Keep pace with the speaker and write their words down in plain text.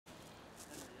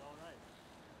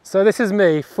So this is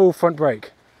me, full front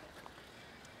brake.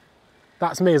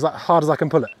 That's me as hard as I can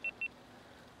pull it.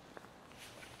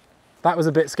 That was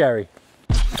a bit scary.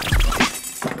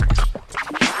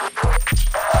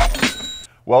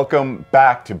 Welcome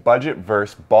back to Budget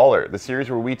vs. Baller, the series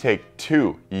where we take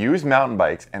two used mountain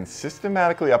bikes and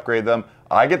systematically upgrade them.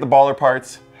 I get the baller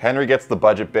parts, Henry gets the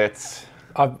budget bits.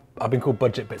 I've been called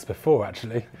budget bits before,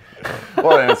 actually.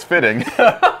 Well, and it's fitting.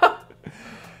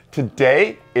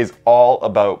 Today is all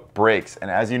about brakes, and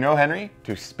as you know, Henry,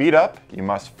 to speed up, you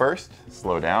must first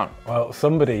slow down. Well,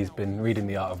 somebody's been reading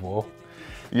The Art of War.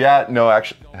 Yeah, no,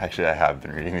 actually I have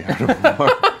been reading The Art of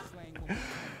War.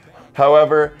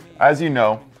 However, as you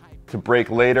know, to brake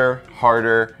later,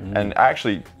 harder, and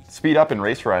actually speed up in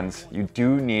race runs, you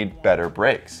do need better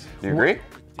brakes. Do you agree?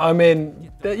 I mean,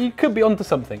 you could be onto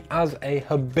something. As a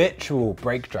habitual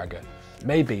brake dragger,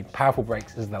 maybe powerful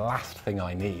brakes is the last thing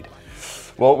I need.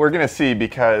 Well, we're gonna see,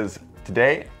 because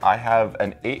today I have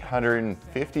an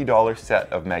 $850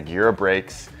 set of Magura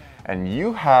brakes, and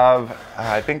you have,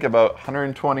 I think, about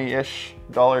 $120-ish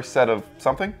set of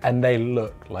something. And they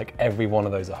look like every one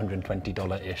of those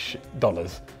 $120-ish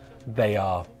dollars. They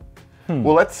are.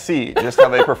 Well, let's see just how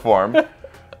they perform.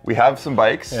 We have some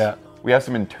bikes. Yeah. We have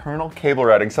some internal cable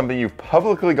routing, something you've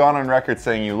publicly gone on record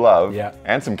saying you love. Yeah.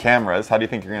 And some cameras. How do you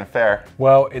think you're gonna fare?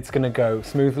 Well, it's gonna go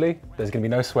smoothly. There's gonna be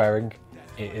no swearing.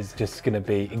 It is just gonna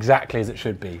be exactly as it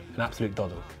should be, an absolute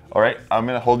doddle. All right, I'm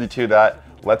gonna hold you to that.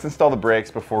 Let's install the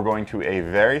brakes before going to a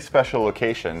very special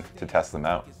location to test them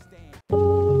out.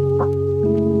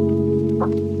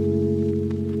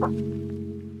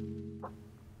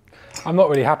 I'm not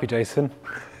really happy, Jason.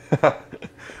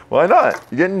 Why not?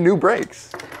 You're getting new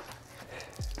brakes.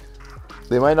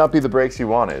 They might not be the brakes you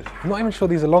wanted. I'm not even sure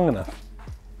these are long enough.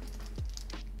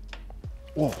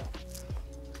 Oh,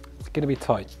 it's gonna be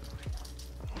tight.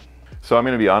 So I'm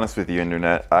gonna be honest with you,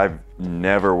 Internet. I've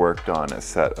never worked on a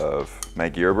set of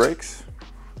Magura brakes.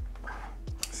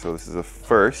 So this is a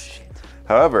first.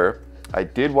 However, I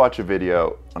did watch a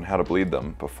video on how to bleed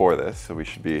them before this, so we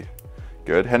should be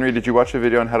good. Henry, did you watch a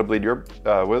video on how to bleed your,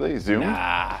 what are they, Zoom?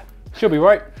 Nah, she'll be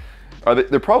right.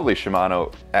 They're probably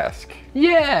Shimano-esque.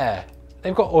 Yeah,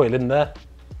 they've got oil in there.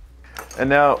 And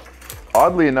now,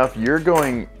 oddly enough, you're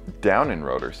going down in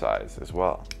rotor size as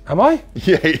well. Am I?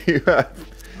 Yeah, you have.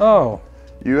 Oh.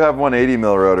 You have 180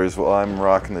 mil rotors while I'm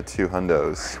rocking the 2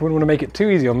 hundos. Wouldn't want to make it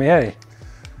too easy on me, eh?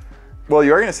 Well,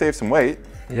 you are gonna save some weight.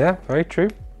 Yeah, very true.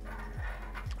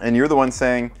 And you're the one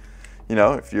saying, you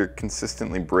know, if you're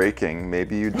consistently braking,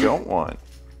 maybe you don't want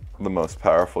the most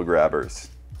powerful grabbers.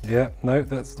 Yeah, no,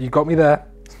 you got me there.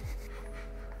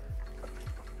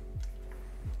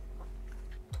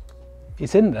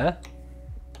 It's in there.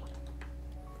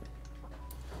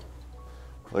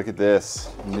 Look at this,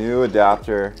 new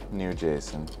adapter, new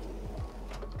Jason.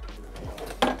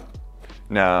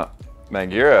 Now,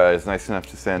 Magura is nice enough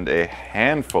to send a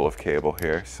handful of cable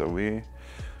here, so we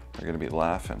are gonna be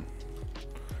laughing.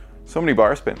 So many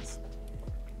bar spins.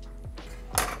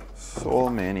 So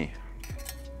many.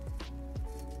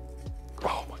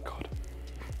 Oh my God.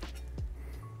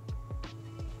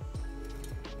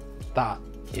 That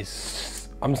is,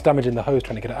 I'm just damaging the hose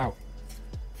trying to get it out.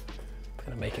 I'm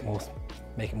gonna make it more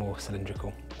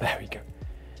cylindrical. There we go.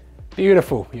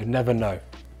 Beautiful, you'd never know.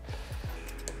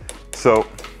 So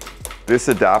this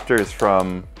adapter is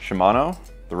from Shimano.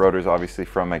 The rotor is obviously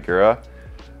from Magura.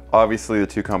 Obviously the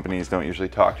two companies don't usually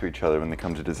talk to each other when they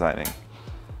come to designing.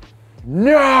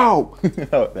 No!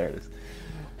 Oh, there it is.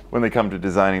 When they come to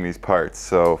designing these parts.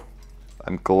 So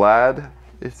I'm glad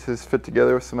it is fit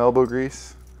together with some elbow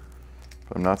grease,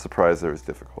 but I'm not surprised there was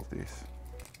difficulties.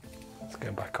 Let's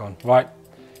go back on. Right,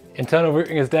 internal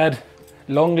routing is dead.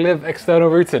 Long live external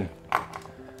routing.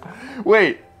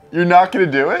 Wait, you're not gonna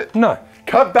do it? No.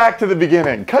 Cut back to the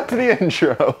beginning. Cut to the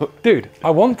intro. Dude, I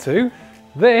want to.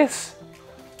 This,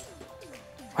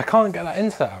 I can't get that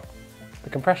insert out. The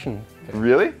compression thing.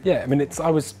 Really? Yeah, I mean,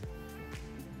 I'm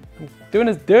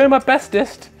doing my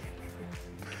bestest.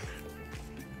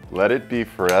 Let it be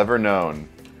forever known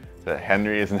that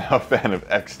Henry is now a fan of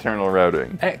external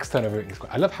routing. External routing is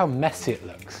great. I love how messy it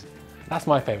looks. That's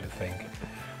my favorite thing.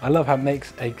 I love how it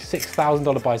makes a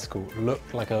 $6,000 bicycle look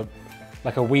like a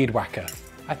weed whacker.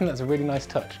 I think that's a really nice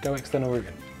touch. Go external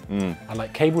routing. I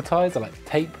like cable ties, I like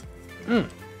tape.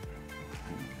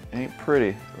 Ain't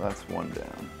pretty, so that's one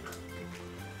down.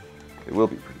 It will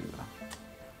be pretty though.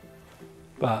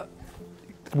 But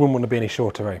wouldn't want to be any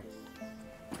shorter, eh?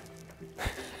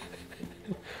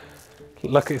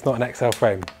 Lucky it's not an XL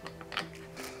frame.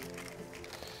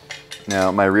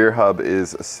 Now my rear hub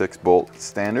is a 6-bolt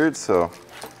standard, so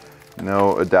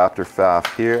No adapter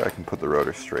faff here. I can put the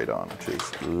rotor straight on, which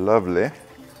is lovely.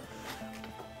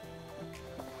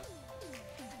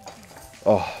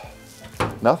 Oh,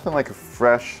 nothing like a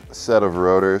fresh set of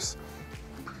rotors.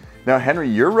 Now, Henry,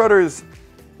 your rotors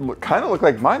kind of look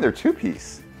like mine. They're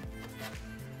two-piece.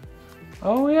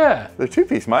 Oh yeah. They're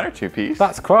two-piece. Mine are two-piece.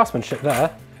 That's craftsmanship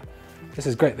there. This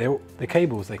is great. The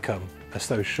cables they come are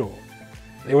so short.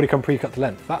 They already come pre-cut to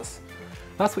length. That's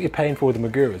what you're paying for with the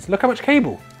Maguras. Look how much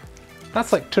cable.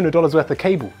 That's like $200 worth of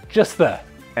cable just there.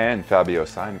 And Fabio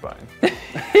Seinbein.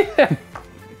 Yeah.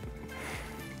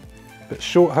 But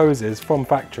short hoses from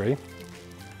factory,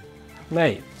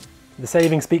 mate. The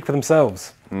savings speak for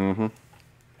themselves. Mm-hmm.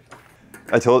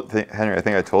 Henry, I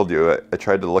think I told you, I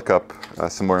tried to look up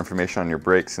some more information on your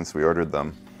brakes since we ordered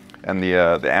them. And the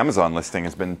Amazon listing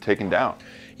has been taken down.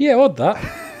 Yeah, odd that.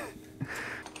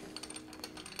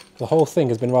 The whole thing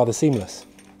has been rather seamless.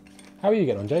 How are you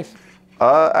getting on, Jace?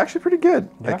 Actually pretty good.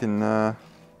 Yeah? I can, I'm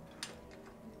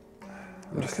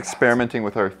just experimenting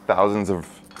with our thousands of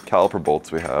caliper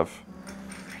bolts we have.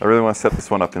 I really want to set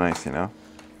this one up nice, you know?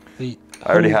 I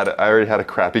already had a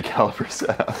crappy caliper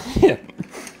set up. Yeah.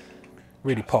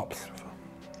 Really pops.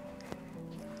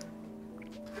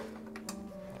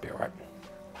 Be alright.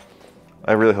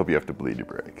 I really hope you have to bleed your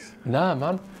brakes. Nah,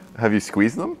 man. Have you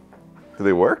squeezed them? Do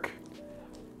they work?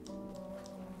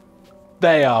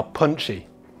 They are punchy.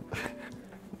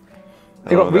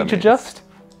 They got reach adjust.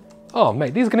 Oh,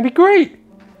 mate, these are going to be great.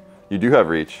 You do have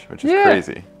reach, which is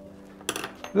crazy.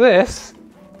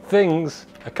 Things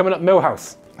are coming up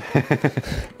Millhouse.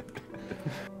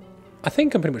 I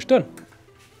think I'm pretty much done.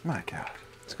 My God.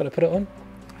 Just got to put it on.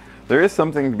 There is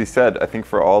something to be said, I think,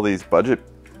 for all these budget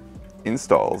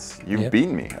installs. You've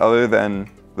beaten me, other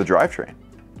than the drivetrain.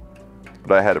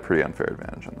 But I had a pretty unfair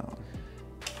advantage on that one.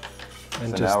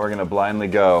 And So now we're going to blindly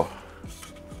go,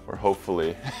 or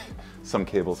hopefully some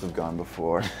cables have gone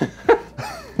before.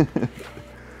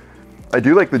 I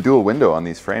do like the dual window on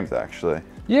these frames, actually.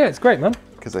 Yeah, it's great, man.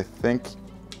 Because I think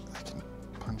I can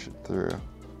punch it through.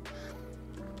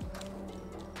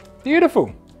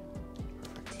 Beautiful.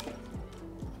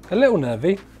 A little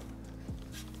nervy.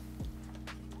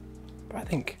 But I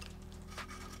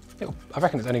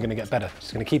reckon it's only going to get better.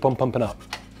 It's going to keep on pumping up.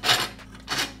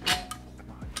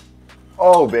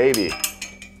 Oh, baby.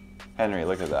 Henry,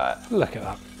 look at that. Look at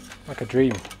that. Like a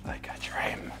dream. Like a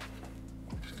dream.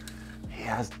 He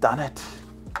has done it.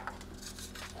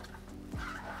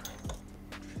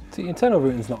 See, the internal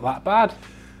routing's not that bad.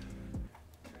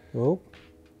 Oh.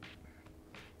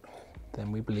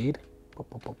 Then we bleed. Pop,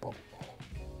 pop, pop, pop.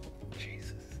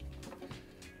 Jesus.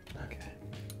 Okay.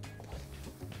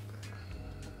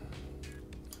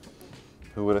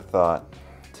 Who would have thought?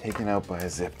 Taken out by a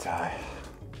zip tie.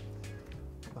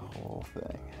 The whole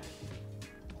thing.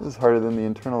 This is harder than the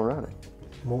internal routing.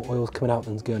 More oil's coming out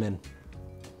than's going in.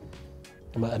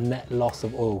 I'm at a net loss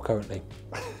of oil currently.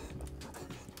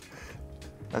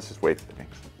 That's just weight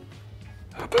savings.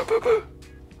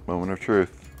 Moment of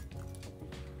truth.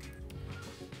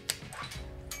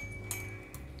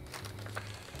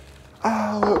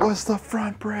 Oh, it was the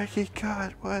front brake he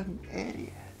cut. What an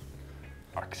idiot.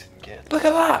 Marks and kids. Look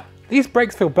at that! These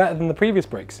brakes feel better than the previous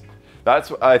brakes.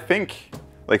 That's, I think,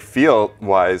 like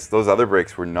feel-wise, those other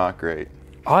brakes were not great.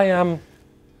 My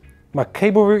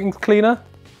cable routing's cleaner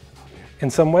in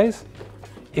some ways.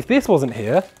 If this wasn't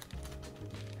here,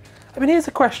 I mean, here's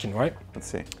a question, right? Let's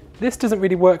see. This doesn't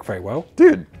really work very well.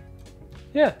 Dude,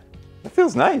 Yeah. it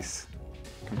feels nice.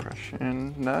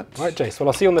 Compression nut. Right, Jace, well,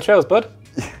 I'll see you on the trails, bud.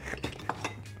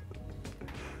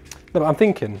 No, but I'm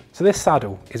thinking, so this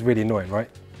saddle is really annoying, right?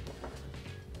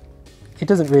 It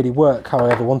doesn't really work how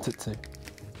I ever want it to.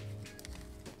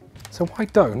 So why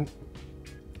don't...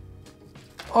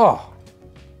 Oh!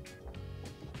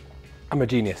 I'm a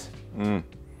genius.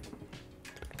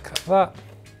 Cut that.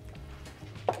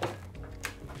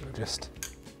 We'll just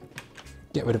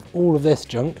get rid of all of this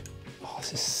junk. Oh,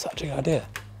 this is such a good idea.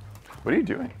 What are you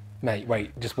doing? Mate,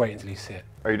 just wait until you see it.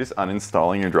 Are you just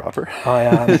uninstalling your dropper? I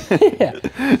am. Yeah.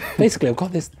 Basically, I've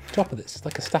got this dropper that's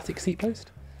like a static seat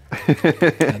post.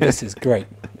 And this is great.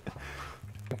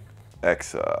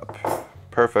 X up.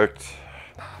 Perfect.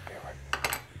 Ah, be all right.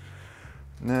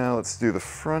 Now let's do the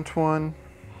front one.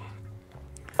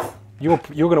 You're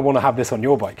going to want to have this on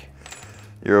your bike.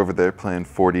 You're over there playing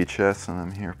 4D chess, and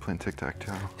I'm here playing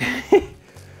tic-tac-toe.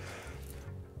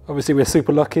 Obviously, we're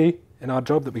super lucky in our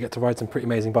job that we get to ride some pretty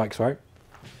amazing bikes, right?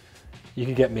 You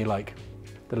could get me like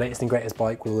the latest and greatest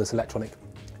bike with all this electronic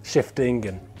shifting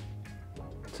and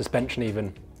suspension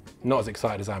even. Not as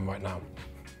excited as I am right now.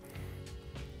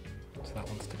 So that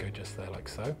wants to go just there like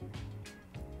so.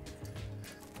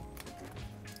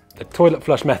 the toilet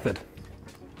flush method.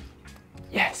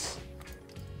 Yes.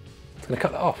 It's gonna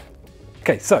cut that off.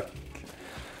 Okay, so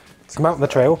to come out on the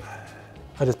trail,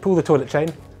 I just pull the toilet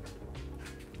chain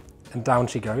and down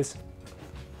she goes.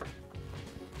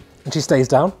 And she stays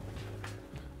down.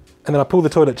 And then I pull the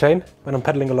toilet chain when I'm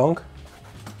pedaling along.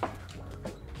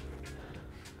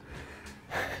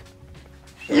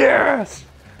 Yes!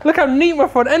 Look how neat my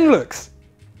front end looks.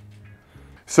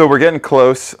 So we're getting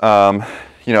close.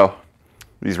 You know,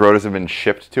 these rotors have been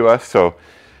shipped to us, so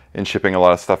in shipping a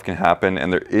lot of stuff can happen,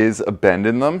 and there is a bend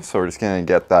in them, so we're just gonna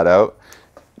get that out.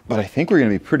 But I think we're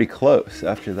gonna be pretty close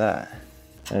after that.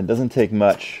 And it doesn't take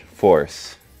much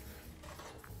force.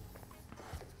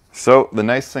 So the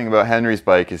nice thing about Henry's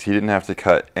bike is he didn't have to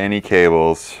cut any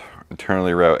cables,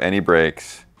 internally route any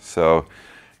brakes. So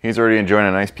he's already enjoying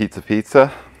a nice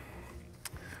pizza,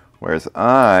 whereas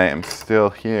I am still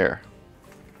here.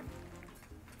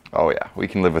 Oh yeah, we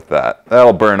can live with that.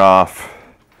 That'll burn off.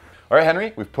 All right,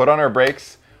 Henry, we've put on our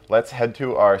brakes. Let's head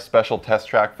to our special test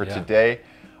track for today.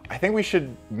 I think we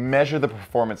should measure the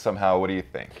performance somehow. What do you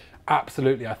think?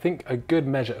 Absolutely. I think a good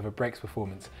measure of a brake's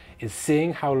performance is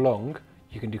seeing how long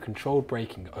you can do controlled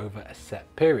braking over a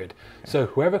set period. So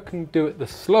whoever can do it the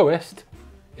slowest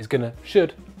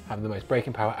should have the most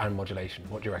braking power and modulation.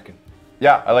 What do you reckon?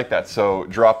 Yeah, I like that. So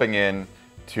dropping in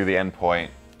to the end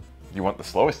point, you want the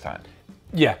slowest time.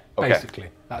 Yeah, basically.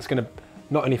 That's going to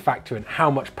not only factor in how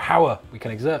much power we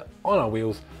can exert on our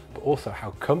wheels, but also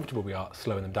how comfortable we are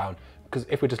slowing them down. Because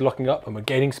if we're just locking up and we're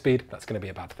gaining speed, that's going to be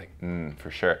a bad thing. For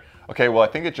sure. Okay, well, I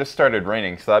think it just started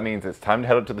raining, so that means it's time to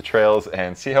head out to the trails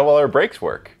and see how well our brakes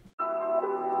work.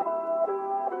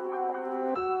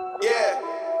 Yeah.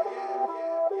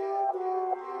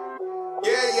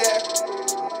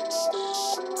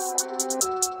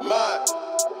 Mud.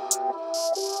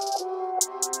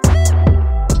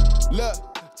 Look,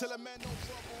 till a man don't...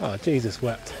 Oh, Jesus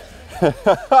wept.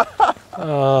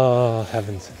 Oh,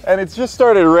 heavens. And it's just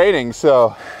started raining,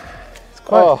 so... It's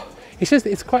quite,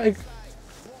 it's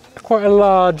quite a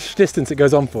large distance it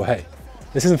goes on for. Hey,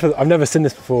 this isn't for, I've never seen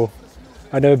this before.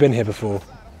 I've never been here before.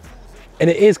 And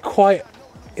it is quite,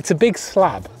 it's a big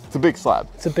slab. It's a big slab.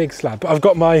 It's a big slab, but I've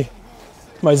got my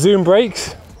Zoom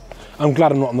brakes. I'm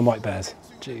glad I'm not on the Mike Bears.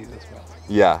 Jesus, well.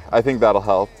 Yeah, I think that'll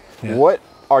help. Yeah. What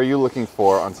are you looking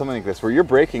for on something like this where you're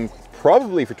braking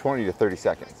probably for 20 to 30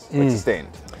 seconds, like sustained?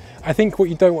 I think what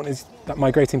you don't want is that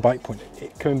migrating bike point,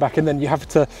 it coming back, and then you have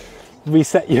to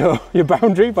reset your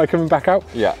boundary by coming back out.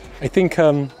 Yeah. I think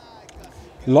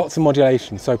lots of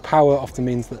modulation. So power often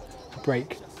means that the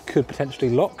brake could potentially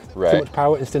lock too much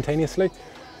power instantaneously.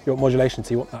 You want modulation,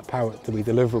 so you want that power to be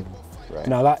deliverable. Right.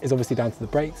 Now that is obviously down to the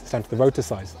brakes, it's down to the rotor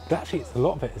size, but actually a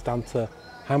lot of it is down to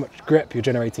how much grip you're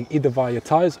generating either via your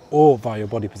tyres or via your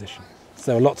body position.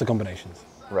 So lots of combinations.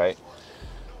 Right.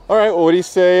 All right, well, what do you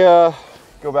say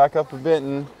go back up a bit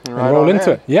and ride roll on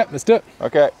into in? it. Yep, let's do it.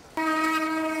 Okay.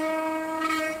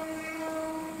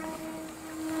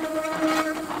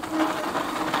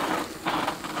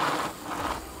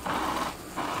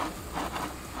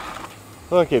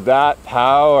 Look at that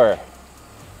power.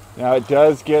 Now it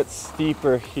does get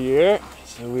steeper here,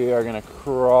 so we are gonna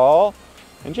crawl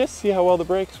and just see how well the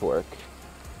brakes work.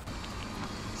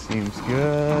 Seems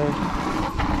good.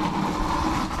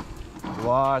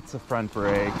 Lots of front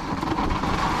brake.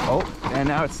 Oh, and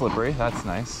now it's slippery, that's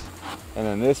nice. And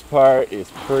then this part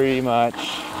is pretty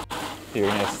much, you're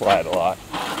gonna slide a lot.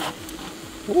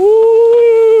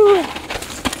 Woo!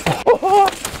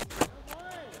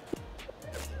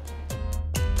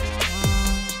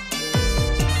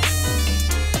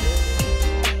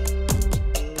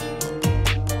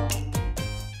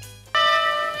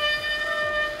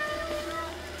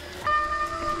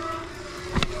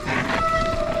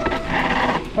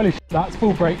 Holy shit, that's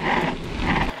full brake.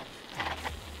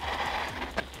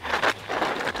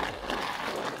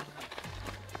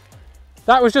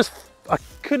 That was just, I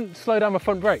couldn't slow down my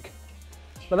front brake.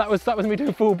 But that was me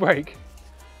doing full brake.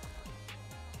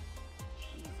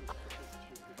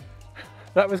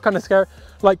 That was kind of scary.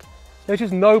 Like, there's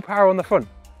just no power on the front.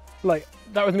 Like,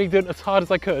 that was me doing it as hard as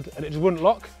I could and it just wouldn't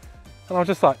lock. And I was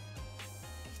just like,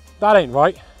 that ain't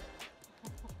right.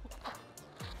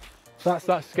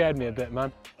 That scared me a bit,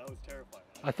 man. That was terrifying.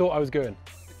 I thought I was going.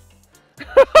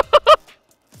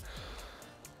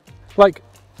 Like,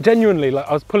 genuinely, like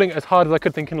I was pulling it as hard as I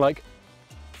could, thinking like,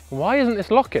 why isn't this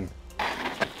locking?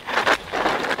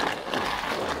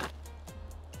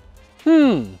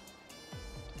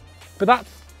 But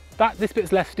this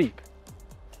bit's less steep.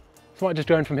 So I might just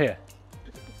go in from here.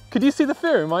 Could you see the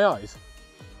fear in my eyes?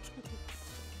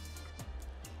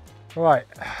 Right,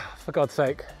 for God's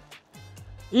sake.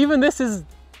 Even this is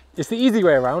It's the easy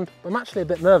way around, but I'm actually a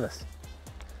bit nervous.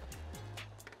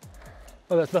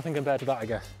 Well, there's nothing compared to that, I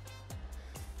guess.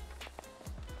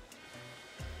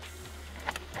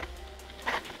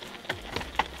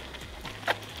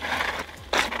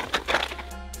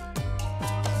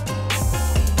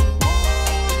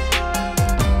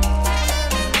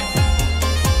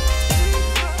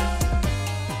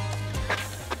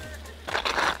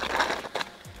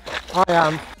 I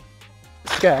am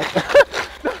scared.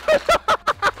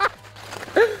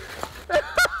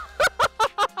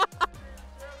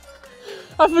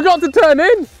 I forgot to turn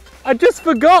in. I just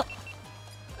forgot.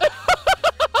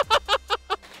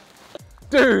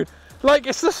 Dude, like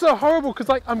it's just so horrible because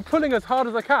like I'm pulling as hard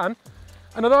as I can,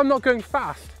 and although I'm not going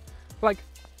fast, like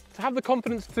to have the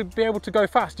confidence to be able to go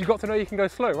fast, you've got to know you can go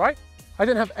slow, right? I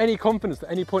didn't have any confidence at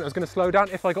any point I was going to slow down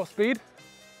if I got speed.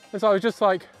 And so I was just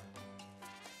like,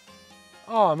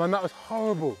 oh man, that was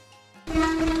horrible.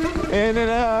 In and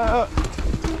out.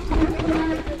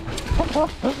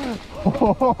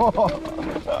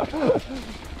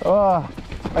 Oh,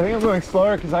 I think I'm going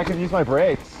slower because I can use my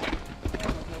brakes.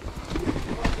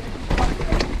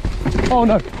 Oh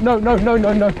no, no, no, no,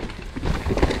 no, no.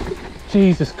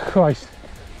 Jesus Christ.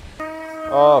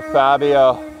 Oh,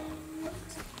 Fabio.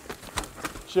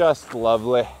 Just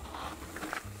lovely.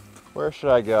 Where should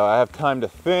I go? I have time to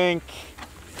think.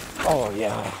 Oh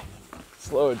yeah.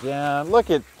 Slow it down. Look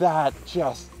at that.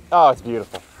 Oh, it's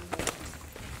beautiful.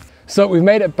 So we've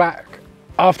made it back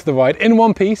after the ride in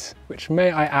one piece, which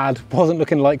may I add, wasn't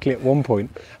looking likely at one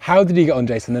point. How did you get on,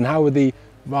 Jason? And how were the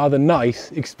rather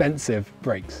nice, expensive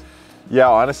brakes? Yeah,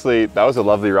 honestly, that was a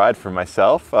lovely ride for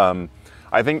myself.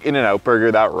 I think in an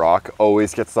Outburger, that rock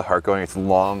always gets the heart going. It's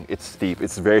long, it's steep,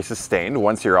 it's very sustained.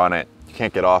 Once you're on it, you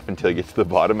can't get off until you get to the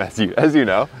bottom, as you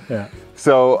know. Yeah.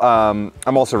 So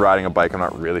I'm also riding a bike I'm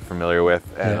not really familiar with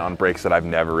and on brakes that I've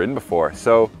never ridden before.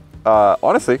 So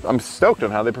honestly, I'm stoked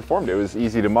on how they performed. It was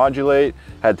easy to modulate,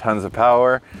 had tons of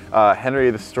power.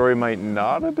 Henry, the story might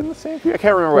not have been the same for you. I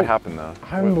can't remember what happened though.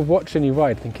 I remember watching you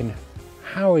ride thinking,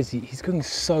 how is he's going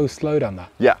so slow down that.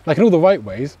 Yeah. Like in all the right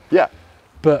ways. Yeah.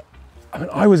 But I mean,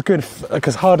 I was going like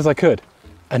as hard as I could.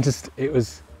 And just, it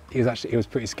was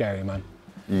pretty scary, man.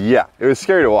 Yeah, it was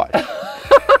scary to watch.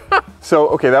 So,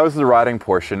 okay, that was the riding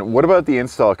portion. What about the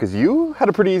install? Because you had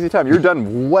a pretty easy time. You were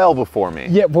done well before me.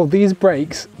 Yeah, well, these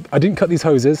brakes, I didn't cut these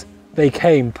hoses. They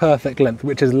came perfect length,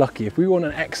 which is lucky. If we want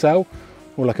an XL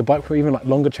or like a bike for even like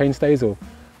longer chainstays or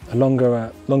a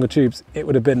longer tubes, it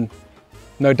would have been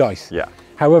no dice. Yeah.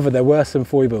 However, there were some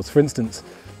foibles. For instance,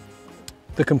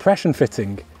 the compression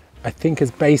fitting, I think,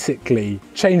 has basically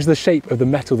changed the shape of the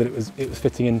metal that it was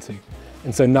fitting into.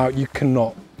 And so now you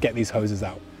cannot get these hoses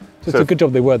out. So it's a good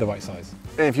job they were the right size.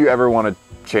 And if you ever want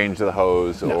to change the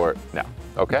hose No. or, no,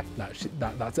 okay. No,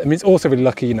 that's it. I mean, it's also really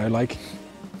lucky, you know, like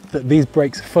that these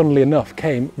brakes, funnily enough,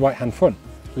 came right-hand front,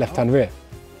 left-hand rear.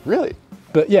 Really?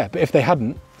 But yeah, but if they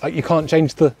hadn't, like you can't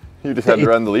change the... You just had to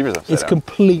run the levers upside It's down.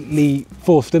 completely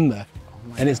forced in there.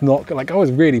 And it's not, like I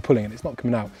was really pulling it, it's not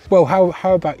coming out. Well, how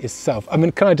about yourself? I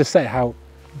mean, can I just say how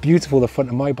beautiful the front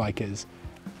of my bike is?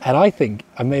 And I think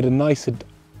I made a nicer,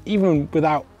 even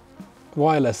without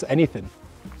wireless anything,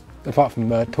 apart from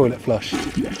a toilet flush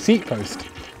seat post.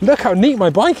 Look how neat my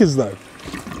bike is though.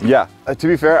 Yeah, to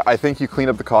be fair, I think you cleaned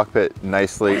up the cockpit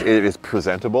nicely. It is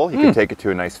presentable. You can take it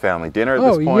to a nice family dinner at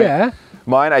this point. Yeah.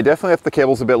 Mine, I definitely left the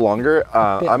cables a bit longer.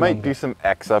 I might do some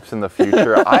X-ups in the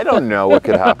future. I don't know what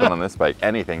could happen on this bike,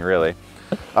 anything really.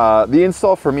 The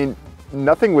install for me,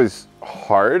 nothing was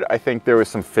hard. I think there was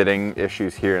some fitting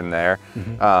issues here and there.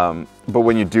 But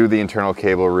when you do the internal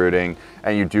cable routing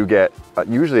and you do get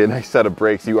usually a nice set of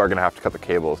brakes, you are gonna have to cut the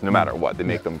cables no matter what. They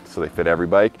make them so they fit every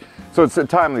bike. So it's a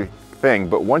timely thing,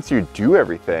 but once you do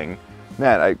everything,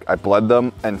 man, I bled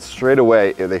them and straight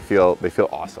away they feel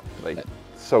awesome. Like,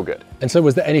 so good. And so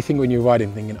was there anything when you were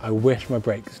riding thinking, I wish my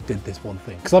brakes did this one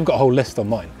thing? Because I've got a whole list on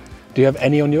mine. Do you have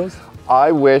any on yours?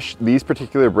 I wish these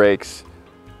particular brakes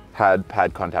had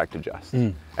pad contact adjust.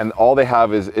 And all they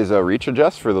have is a reach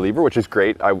adjust for the lever, which is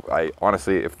great. I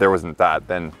honestly, if there wasn't that,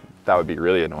 then that would be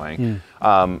really annoying.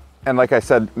 And like I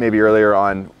said maybe earlier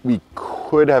on, we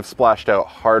could have splashed out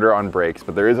harder on brakes,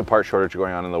 but there is a part shortage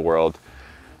going on in the world.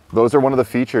 Those are one of the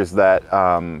features that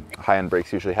high-end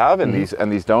brakes usually have, and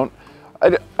these don't.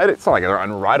 It's not like they're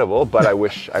unrideable, but I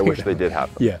wish they did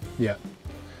have them. Yeah, yeah.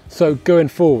 So going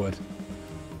forward,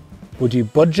 would you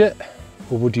budget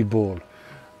or would you ball?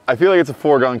 I feel like it's a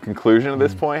foregone conclusion at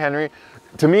this point, Henry.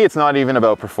 To me, it's not even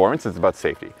about performance, it's about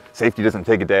safety. Safety doesn't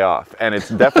take a day off, and it's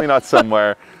definitely not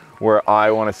somewhere where I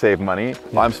want to save money.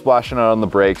 I'm splashing out on the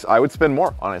brakes. I would spend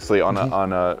more, honestly, on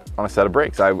a set of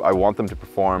brakes. I want them to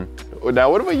perform.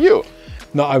 Now, what about you?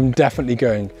 No, I'm definitely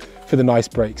going for the nice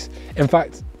brakes. In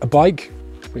fact, a bike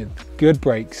with good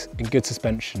brakes and good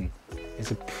suspension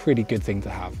is a pretty good thing to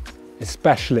have,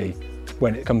 especially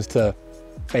when it comes to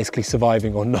basically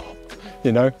surviving or not,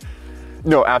 you know?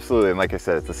 No, absolutely, and like I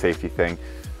said, it's a safety thing,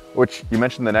 which you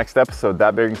mentioned the next episode.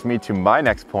 That brings me to my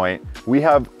next point. We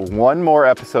have one more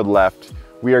episode left.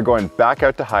 We are going back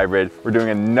out to hybrid. We're doing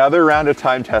another round of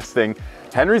time testing.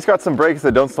 Henry's got some brakes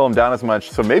that don't slow him down as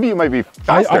much, so maybe you might be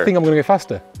faster. I think I'm gonna go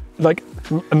faster, like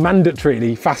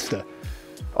mandatorily faster.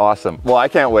 Awesome. Well, I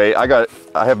can't wait. I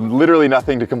have literally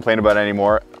nothing to complain about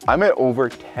anymore. I'm at over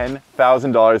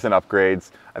 $10,000 in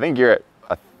upgrades. I think you're at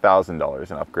 $1,000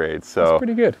 in upgrades. So that's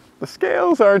pretty good. The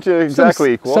scales aren't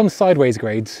exactly equal. Some sideways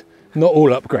grades, not all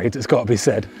upgrades, it's got to be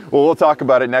said. Well, we'll talk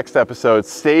about it next episode.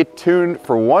 Stay tuned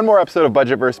for one more episode of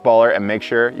Budget vs. Baller and make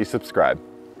sure you subscribe.